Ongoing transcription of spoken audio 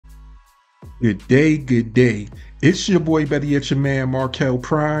Good day, good day. It's your boy Betty, it's your man Markel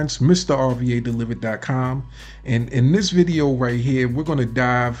Prines, MrRVADelivered.com. And in this video right here, we're going to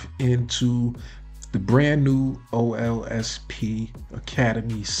dive into the brand new OLSP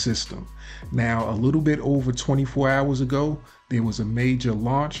Academy system. Now, a little bit over 24 hours ago, there was a major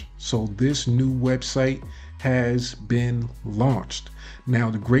launch. So this new website has been launched. Now,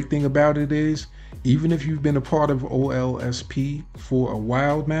 the great thing about it is, even if you've been a part of OLSP for a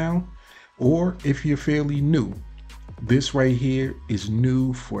while now, or if you're fairly new, this right here is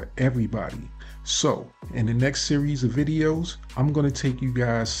new for everybody. So in the next series of videos, I'm going to take you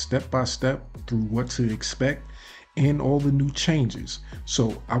guys step by step through what to expect and all the new changes.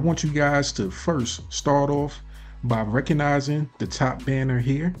 So I want you guys to first start off by recognizing the top banner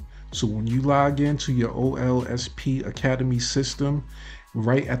here. So when you log into your OLSP Academy system,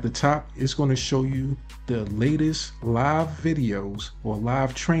 right at the top, it's going to show you the latest live videos or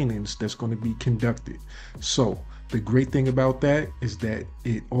live trainings that's going to be conducted. So the great thing about that is that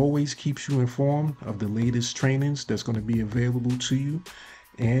it always keeps you informed of the latest trainings that's going to be available to you.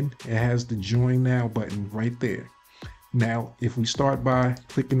 And it has the join now button right there. Now, if we start by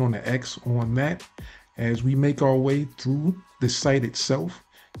clicking on the X on that, as we make our way through the site itself,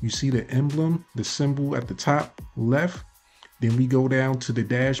 you see the emblem, the symbol at the top left. Then we go down to the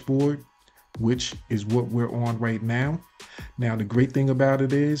dashboard, which is what we're on right now. Now, the great thing about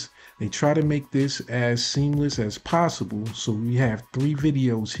it is they try to make this as seamless as possible. So we have 3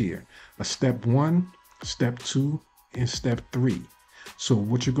 videos here, a step 1, step 2, and step 3. So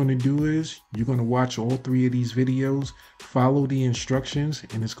what you're going to do is you're going to watch all 3 of these videos, follow the instructions,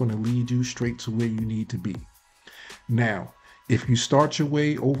 and it's going to lead you straight to where you need to be. Now, if you start your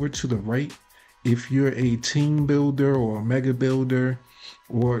way over to the right, if you're a team builder or a mega builder,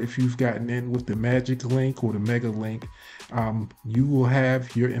 or if you've gotten in with the magic link or the mega link, you will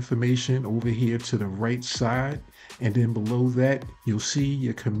have your information over here to the right side. And then below that, you'll see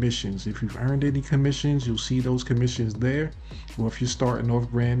your commissions. If you've earned any commissions, you'll see those commissions there. Or if you're starting off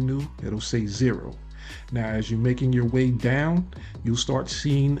brand new, it'll say 0. Now, as you're making your way down, you'll start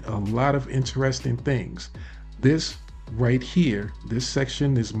seeing a lot of interesting things. This right here, this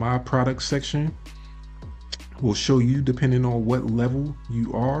section is my product section. Will show you, depending on what level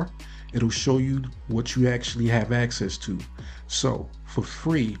you are, it'll show you what you actually have access to. So for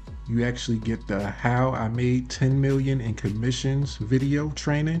free, you actually get the How I Made 10 Million in Commissions video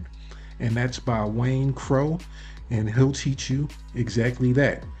training, and that's by Wayne Crow, and he'll teach you exactly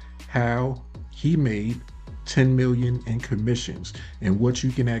that, how he made 10 million in commissions and what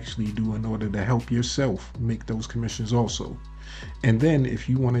you can actually do in order to help yourself make those commissions also. And then if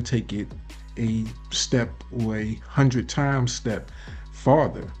you want to take it a step or 100 times step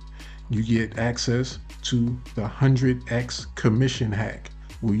farther, you get access to the 100x commission hack,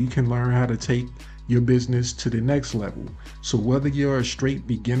 where you can learn how to take your business to the next level. So whether you're a straight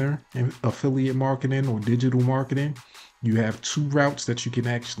beginner in affiliate marketing or digital marketing, you have 2 routes that you can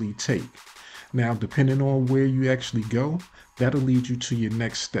actually take. Now, depending on where you actually go, that'll lead you to your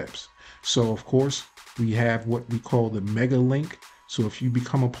next steps. So of course, we have what we call the mega link. So if you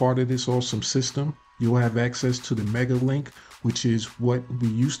become a part of this awesome system, you'll have access to the mega link, which is what we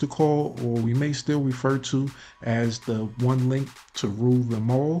used to call, or we may still refer to as, the one link to rule them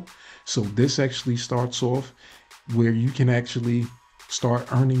all. So this actually starts off where you can actually start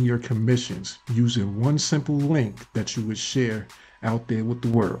earning your commissions using one simple link that you would share out there with the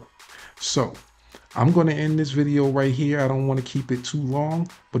world. So I'm going to end this video right here. I don't want to keep it too long,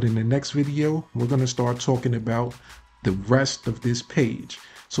 but in the next video, we're going to start talking about the rest of this page.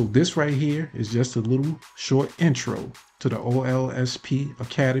 So this right here is just a little short intro to the OLSP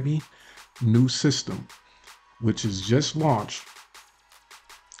Academy new system, which is just launched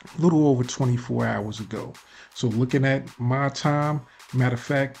a little over 24 hours ago. So looking at my time, matter of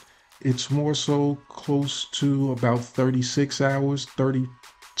fact, it's more so close to about 36 hours,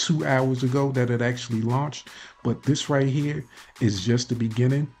 32 hours ago that it actually launched. But this right here is just the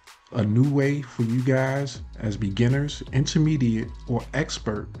beginning. A new way for you guys as beginners, intermediate, or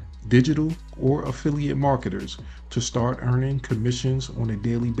expert digital or affiliate marketers to start earning commissions on a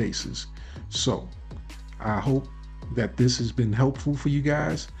daily basis. So I hope that this has been helpful for you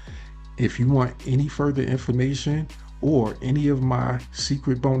guys. If you want any further information or any of my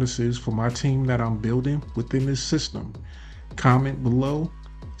secret bonuses for my team that I'm building within this system, comment below.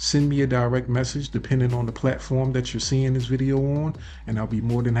 Send me a direct message depending on the platform that you're seeing this video on, and I'll be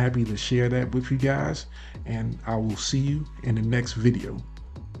more than happy to share that with you guys. And I will see you in the next video.